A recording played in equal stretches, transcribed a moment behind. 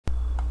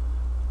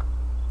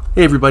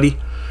Hey everybody.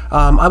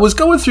 I was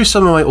going through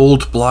some of my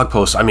old blog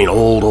posts,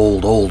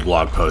 old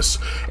blog posts,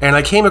 and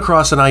I came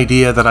across an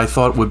idea that I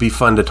thought would be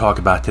fun to talk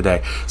about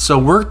today. So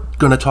we're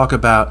going to talk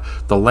about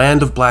the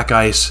land of black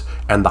ice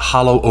and the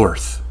hollow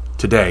Oerth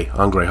today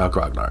on Greyhawk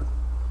Grognard.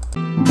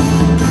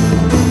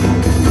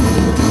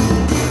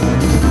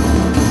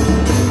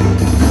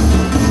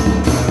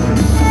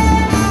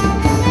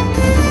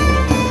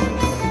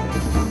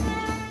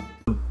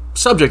 The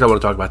subject I want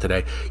to talk about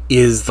today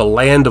is the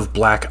land of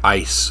black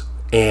ice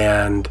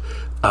and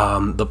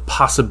the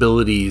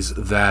possibilities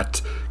that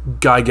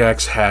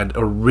Gygax had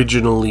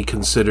originally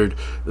considered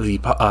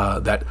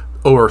that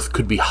Oerth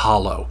could be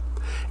hollow.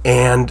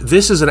 And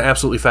this is an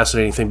absolutely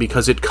fascinating thing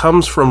because it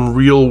comes from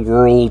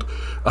real-world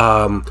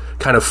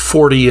kind of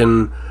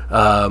Fortean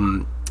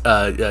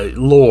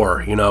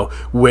lore,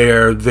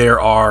 where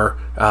there are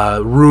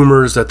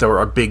rumors that there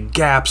are big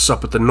gaps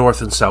up at the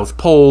North and South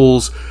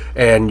Poles,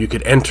 and you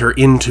could enter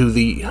into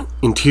the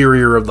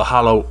interior of the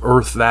hollow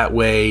Earth that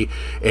way,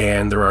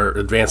 and there are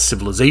advanced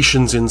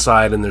civilizations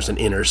inside, and there's an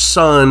inner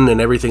sun, and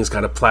everything's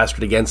kind of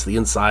plastered against the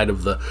inside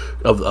of the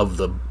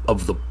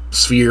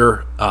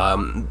sphere,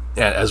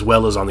 as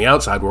well as on the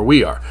outside where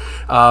we are.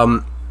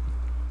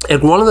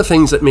 And one of the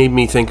things that made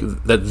me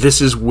think that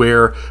this is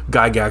where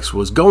Gygax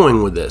was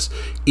going with this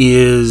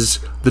is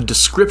the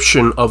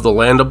description of the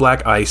land of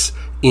black ice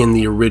in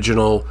the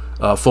original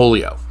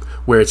folio,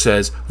 where it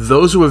says,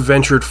 "Those who have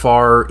ventured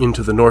far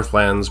into the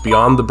Northlands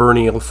beyond the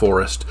Burnial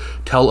forest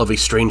tell of a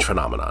strange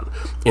phenomenon.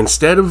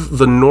 Instead of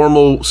the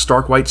normal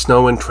stark white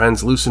snow and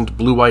translucent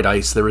blue-white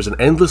ice, there is an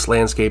endless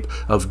landscape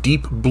of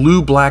deep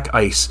blue-black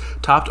ice,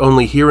 topped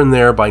only here and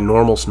there by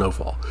normal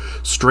snowfall.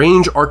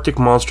 Strange Arctic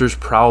monsters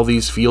prowl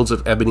these fields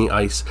of ebony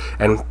ice,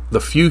 and the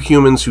few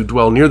humans who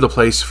dwell near the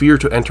place fear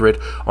to enter it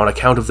on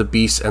account of the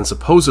beasts and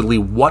supposedly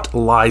what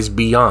lies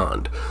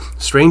beyond.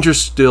 Stranger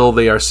still,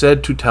 they are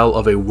said to tell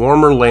of a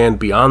warmer land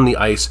beyond the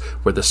ice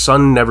where the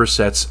sun never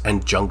sets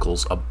and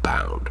jungles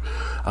abound."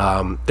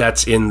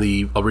 That's in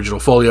the original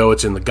folio.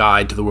 It's in the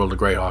guide to the world of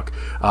Greyhawk.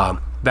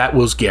 That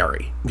was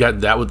Gary.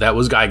 That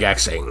was Gygax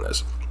saying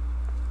this.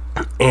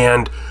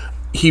 And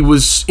he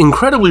was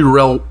incredibly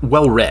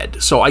well read,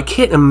 so I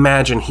can't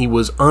imagine he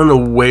was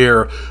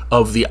unaware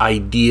of the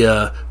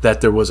idea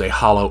that there was a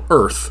hollow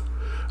Earth,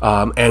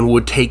 and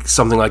would take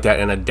something like that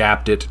and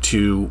adapt it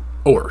to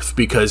Oerth,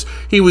 because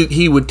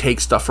he would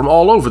take stuff from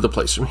all over the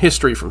place, from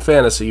history, from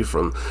fantasy,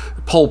 from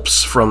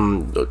pulps,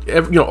 from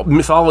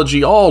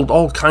mythology,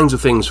 all kinds of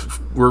things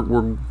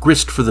were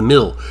grist for the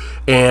mill.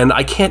 And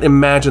I can't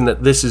imagine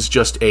that this is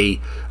just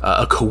a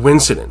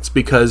coincidence,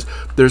 because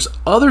there's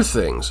other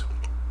things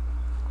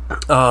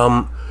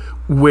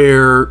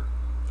where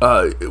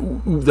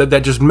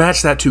that just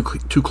match that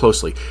too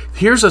closely.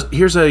 Here's a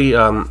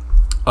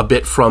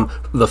bit from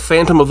the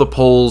Phantom of the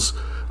Poles,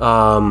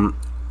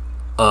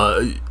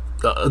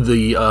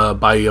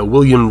 by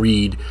William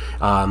Reed.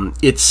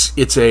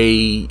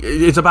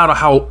 It's about a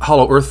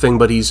hollow Earth thing,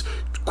 but he's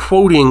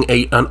quoting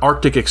an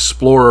Arctic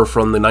explorer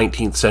from the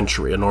 19th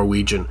century, a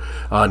Norwegian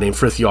named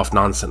Fridtjof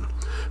Nansen.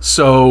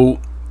 So,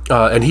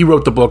 and he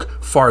wrote the book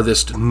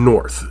Farthest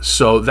North.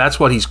 So that's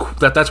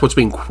what's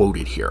being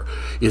quoted here,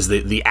 is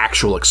the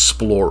actual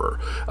explorer.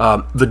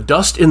 The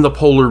dust in the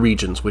polar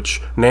regions,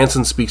 which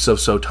Nansen speaks of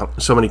so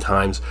many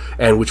times,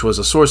 and which was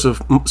a source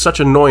of such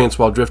annoyance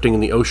while drifting in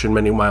the ocean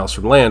many miles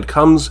from land,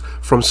 comes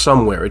from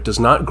somewhere. It does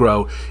not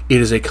grow. It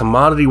is a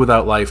commodity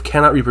without life,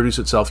 cannot reproduce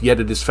itself,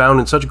 yet it is found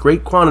in such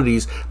great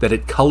quantities that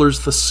it colors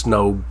the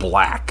snow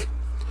black.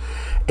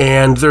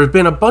 And there have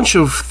been a bunch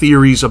of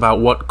theories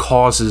about what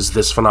causes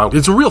this phenomenon.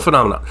 It's a real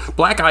phenomenon.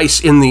 Black ice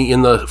in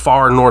the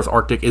far North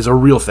Arctic is a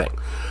real thing,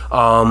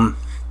 and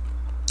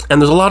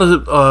there's a lot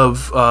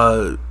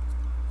of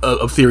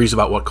theories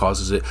about what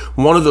causes it.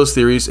 One of those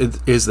theories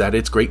is that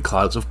it's great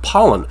clouds of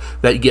pollen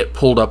that get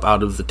pulled up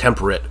out of the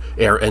temperate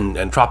air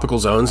and tropical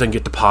zones and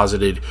get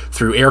deposited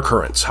through air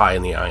currents high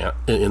in the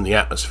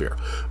atmosphere,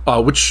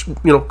 which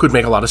could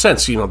make a lot of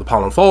sense. The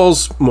pollen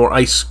falls, more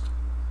ice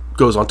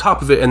goes on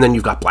top of it, and then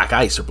you've got black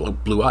ice or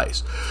blue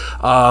ice.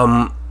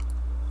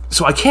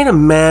 So I can't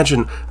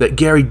imagine that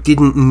Gary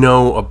didn't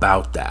know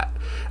about that.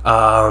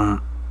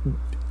 And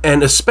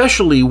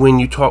especially when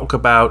you talk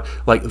about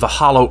like the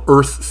hollow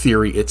Earth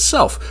theory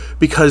itself,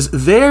 because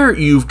there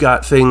you've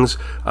got things.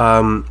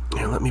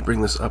 Here, let me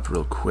bring this up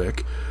real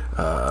quick,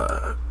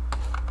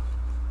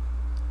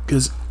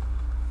 because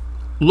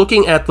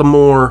looking at the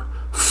more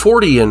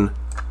Fortean,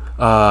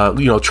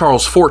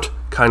 Charles Fort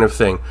kind of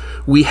thing,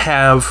 we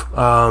have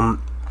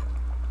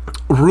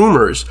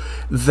rumors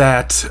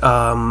that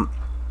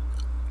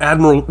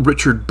Admiral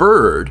Richard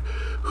Byrd,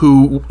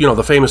 who,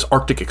 the famous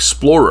Arctic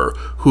explorer,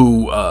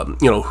 who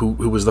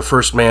was the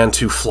first man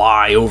to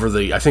fly over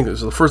I think it was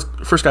the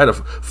first guy to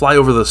fly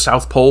over the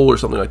South Pole or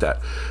something like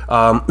that.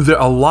 There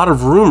are a lot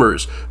of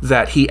rumors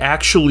that he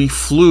actually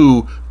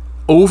flew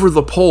over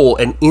the pole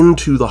and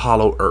into the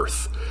hollow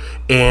Earth.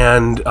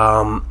 And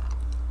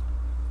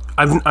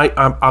I'm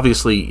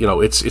obviously,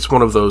 it's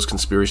one of those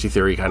conspiracy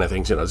theory kind of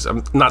things.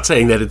 I'm not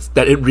saying that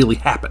it really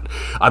happened.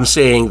 I'm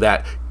saying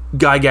that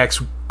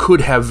Gygax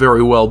could have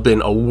very well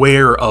been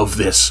aware of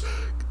this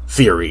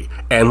theory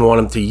and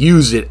wanted to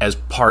use it as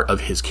part of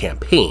his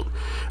campaign.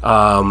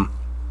 And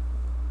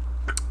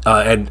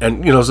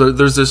you know, so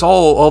there's this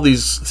all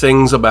these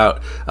things about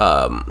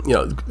you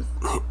know,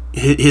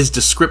 his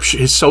description,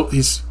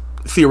 his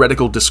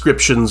theoretical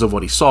descriptions of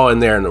what he saw in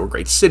there, and there were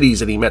great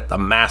cities, and he met the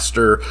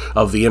master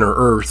of the inner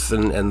earth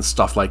and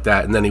stuff like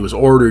that, and then he was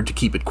ordered to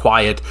keep it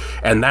quiet,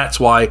 and that's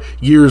why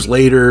years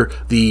later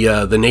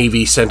the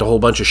Navy sent a whole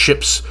bunch of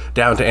ships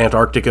down to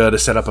Antarctica to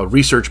set up a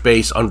research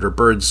base under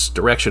Byrd's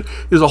direction.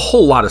 There's a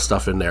whole lot of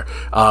stuff in there.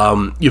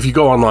 If you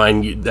go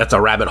online, that's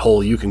a rabbit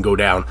hole you can go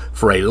down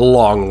for a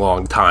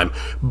long time.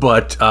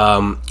 But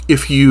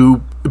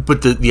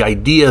the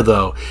idea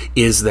though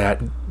is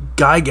that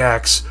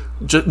Gygax,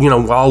 you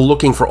know, while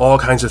looking for all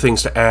kinds of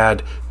things to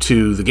add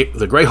to the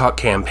Greyhawk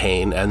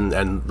campaign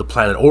and the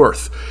planet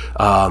Oerth,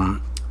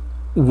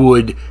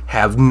 would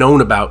have known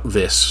about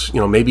this. You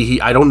know,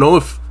 maybe I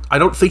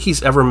don't think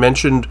he's ever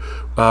mentioned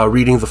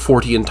reading the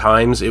Fortean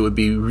Times. It would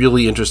be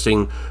really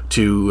interesting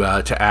to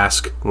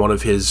ask one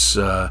of his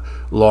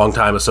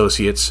longtime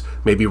associates,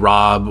 maybe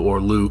Rob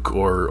or Luke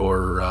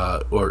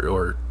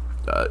or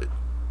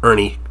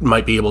Ernie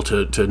might be able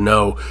to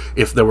know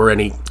if there were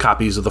any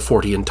copies of the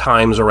Fortean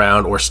Times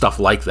around or stuff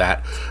like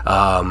that,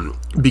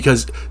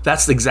 because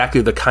that's exactly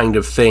the kind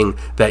of thing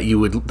that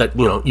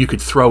you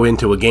could throw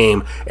into a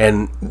game.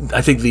 And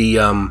I think the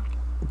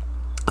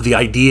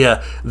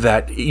idea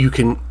that you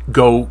can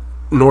go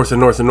north and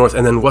north and north,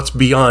 and then what's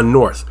beyond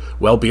north?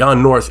 Well,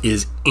 beyond north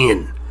is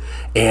in.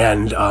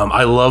 And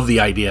I love the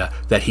idea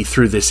that he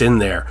threw this in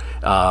there,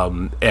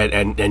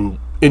 and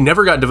it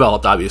never got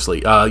developed, obviously.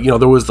 You know,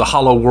 there was the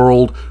Hollow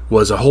World,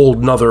 was a whole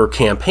nother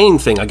campaign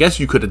thing. I guess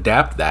you could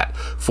adapt that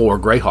for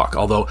Greyhawk,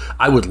 although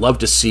I would love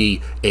to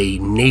see a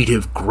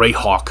native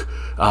Greyhawk,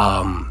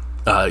 a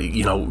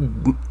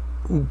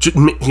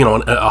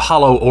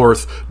Hollow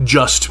Oerth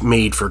just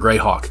made for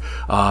Greyhawk,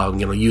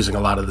 using a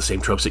lot of the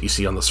same tropes that you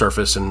see on the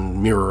surface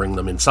and mirroring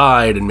them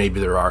inside. And maybe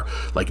there are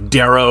like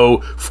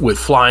Darrow with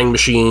flying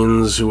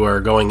machines who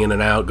are going in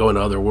and out, going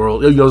to other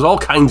worlds. You know, there's all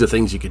kinds of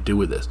things you could do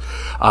with this.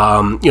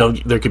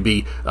 There could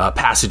be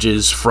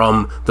passages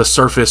from the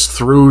surface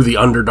through the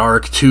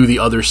Underdark to the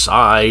other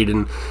side,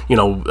 and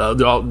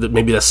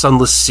maybe the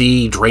Sunless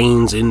Sea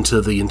drains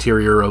into the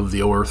interior of the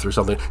Oerth or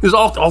something. There's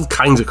all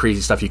kinds of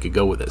crazy stuff you could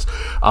go with this.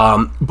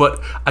 But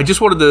I just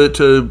wanted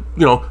to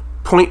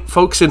point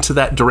folks into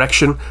that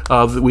direction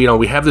of,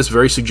 we have this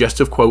very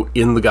suggestive quote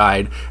in the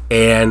guide,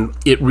 and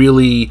it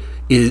really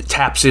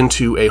taps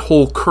into a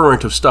whole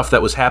current of stuff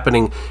that was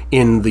happening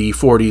in the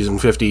 40s and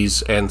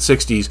 50s and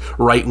 60s,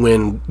 right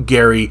when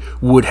Gary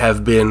would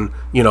have been,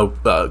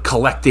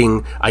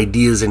 collecting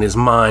ideas in his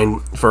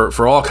mind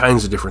for all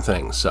kinds of different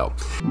things. So